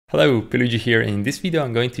Hello, Piluigi here. In this video,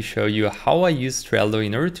 I'm going to show you how I use Trello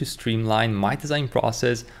in order to streamline my design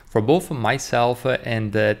process for both myself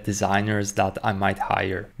and the designers that I might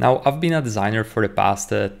hire. Now, I've been a designer for the past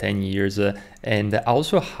 10 years and I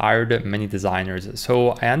also hired many designers.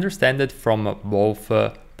 So I understand it from both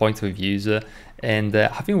points of views. And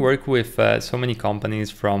having worked with so many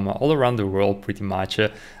companies from all around the world pretty much,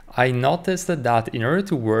 I noticed that in order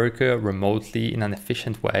to work remotely in an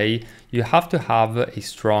efficient way, you have to have a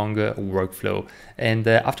strong workflow. And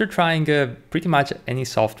after trying pretty much any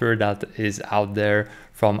software that is out there,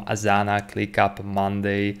 from Asana, ClickUp,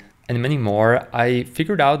 Monday, and many more, I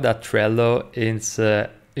figured out that Trello is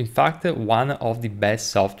in fact one of the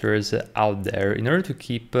best softwares out there in order to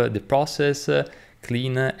keep the process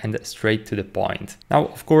clean and straight to the point. Now,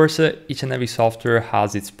 of course, each and every software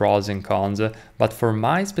has its pros and cons, but for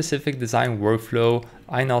my specific design workflow,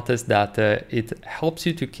 I noticed that it helps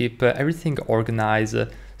you to keep everything organized,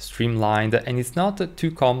 streamlined, and it's not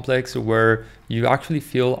too complex where you actually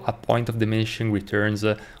feel a point of diminishing returns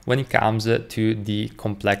when it comes to the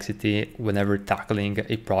complexity whenever tackling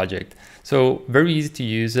a project. So very easy to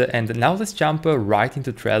use. And now let's jump right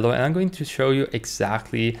into Trello, and I'm going to show you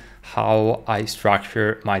exactly how I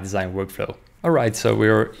structure my design workflow. Alright, so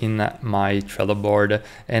we're in my Trello board,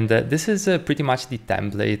 and this is pretty much the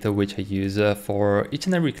template which I use for each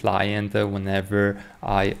and every client whenever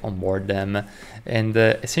I onboard them. And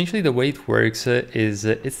essentially the way it works is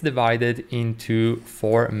it's divided into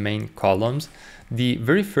 4 main columns. The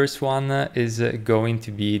very first one is going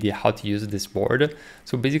to be the how to use this board.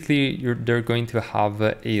 So basically they're going to have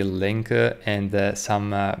a link and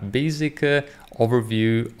some basic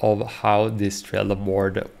overview of how this Trello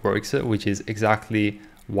board works, which is exactly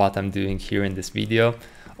what I'm doing here in this video.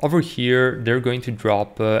 Over here, they're going to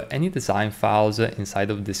drop any design files inside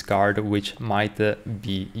of this card, which might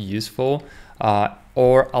be useful.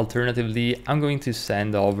 Or alternatively, I'm going to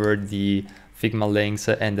send over the Figma links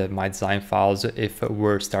and my design files if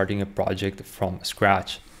we're starting a project from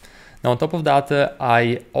scratch. Now, on top of that,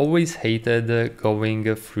 I always hated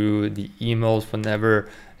going through the emails whenever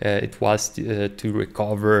it was to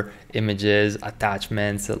recover images,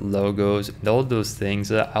 attachments, logos, and all those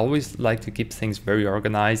things. I always like to keep things very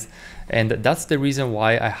organized, and that's the reason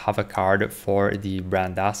why I have a card for the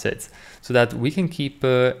brand assets, so that we can keep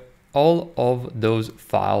all of those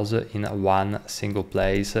files in one single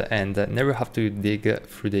place and never have to dig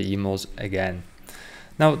through the emails again.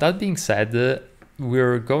 Now, that being said,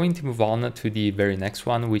 we're going to move on to the very next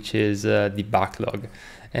one, which is the backlog.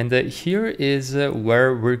 And here is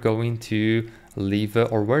where we're going to leave,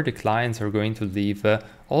 or where the clients are going to leave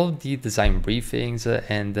all of the design briefings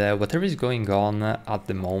and whatever is going on at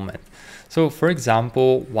the moment. So for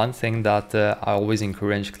example, one thing that I always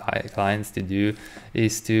encourage clients to do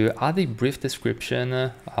is to add a brief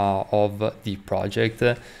description of the project,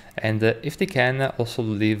 and if they can also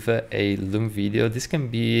leave a Loom video. This can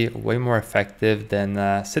be way more effective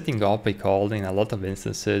than setting up a call in a lot of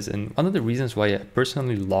instances. And one of the reasons why I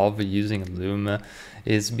personally love using Loom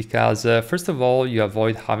is because first of all, you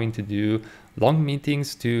avoid having to do long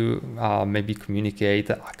meetings to maybe communicate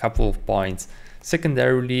a couple of points.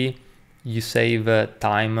 Secondarily, you save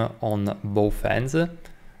time on both ends.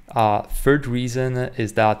 Third reason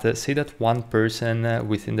is that say that one person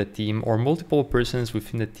within the team or multiple persons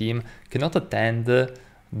within the team cannot attend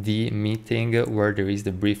the meeting where there is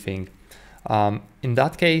the briefing. In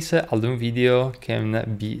that case, a Loom video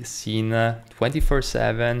can be seen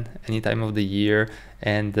 24/7 any time of the year,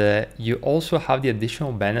 and you also have the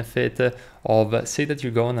additional benefit of say that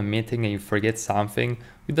you go on a meeting and you forget something.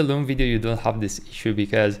 With the Loom video, you don't have this issue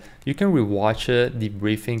because you can rewatch the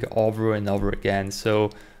briefing over and over again. So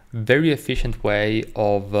very efficient way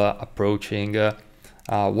of approaching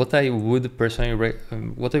what I would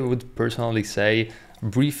personally say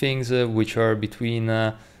briefings which are between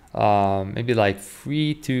maybe like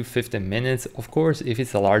 3 to 15 minutes. Of course, if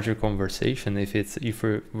it's a larger conversation, if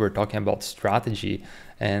we're talking about strategy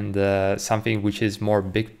and something which is more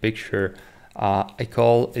big picture, a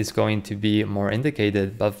call is going to be more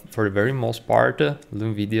indicated. But for the very most part,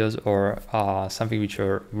 Loom videos are something which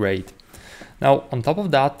are great. Now, on top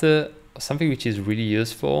of that, something which is really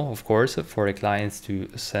useful, of course, for the clients to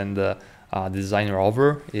send the designer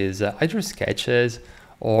over is either sketches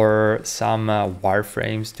or some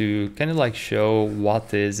wireframes to kind of like show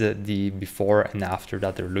what is the before and after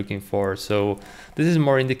that they're looking for. So this is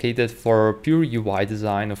more indicated for pure UI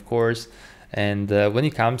design, of course. And when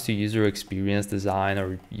it comes to user experience design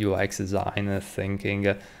or UX design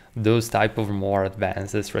thinking, those type of more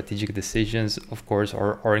advanced strategic decisions, of course,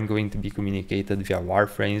 aren't going to be communicated via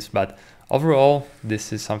wireframes. But overall,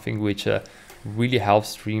 this is something which really helps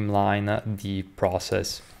streamline the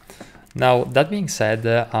process. Now, that being said,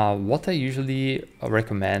 what I usually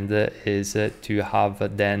recommend is to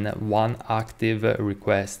have then one active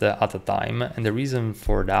request at a time. And the reason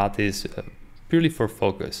for that is purely for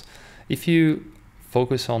focus. If you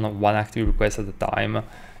focus on one active request at a time,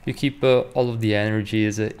 you keep all of the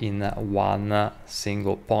energies in one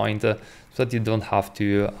single point, so that you don't have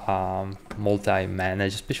to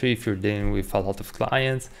multi-manage, especially if you're dealing with a lot of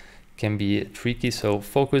clients. Can be tricky. So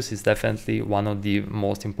focus is definitely one of the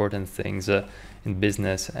most important things in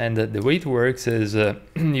business. And the way it works is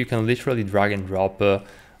you can literally drag and drop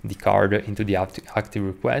the card into the active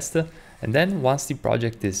request. And then once the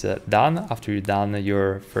project is done, after you're done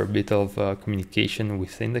your first bit of communication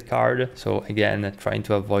within the card. So again, trying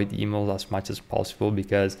to avoid emails as much as possible,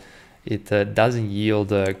 because it doesn't yield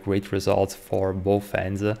great results for both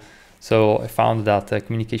ends. So I found that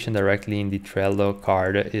communication directly in the Trello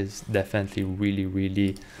card is definitely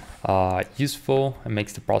really useful and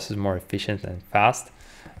makes the process more efficient and fast.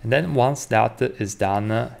 And then once that is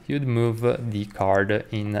done, you'd move the card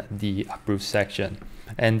in the approved section.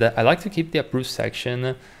 And I like to keep the approved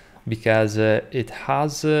section because it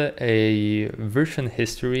has a version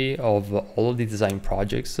history of all of the design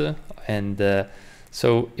projects. And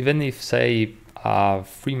so even if, say,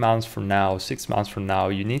 3 months from now, 6 months from now,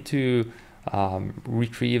 you need to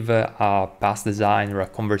retrieve a past design or a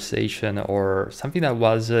conversation or something that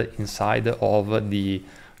was inside of the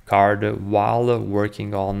card while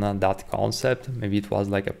working on that concept. Maybe it was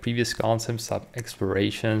like a previous concept, some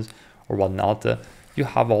explorations or whatnot. You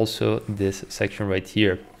have also this section right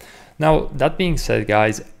here. Now, that being said,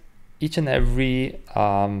 guys, each and every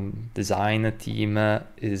design team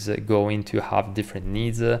is going to have different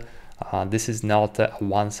needs. This is not a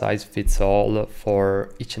one-size-fits-all for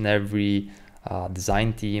each and every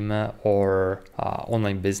design team or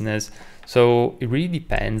online business. So it really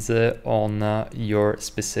depends on your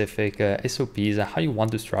specific SOPs and how you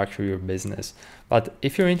want to structure your business. But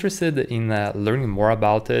if you're interested in learning more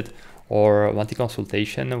about it or want a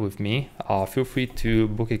consultation with me, feel free to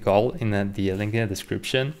book a call in the link in the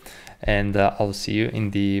description, and I'll see you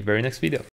in the very next video.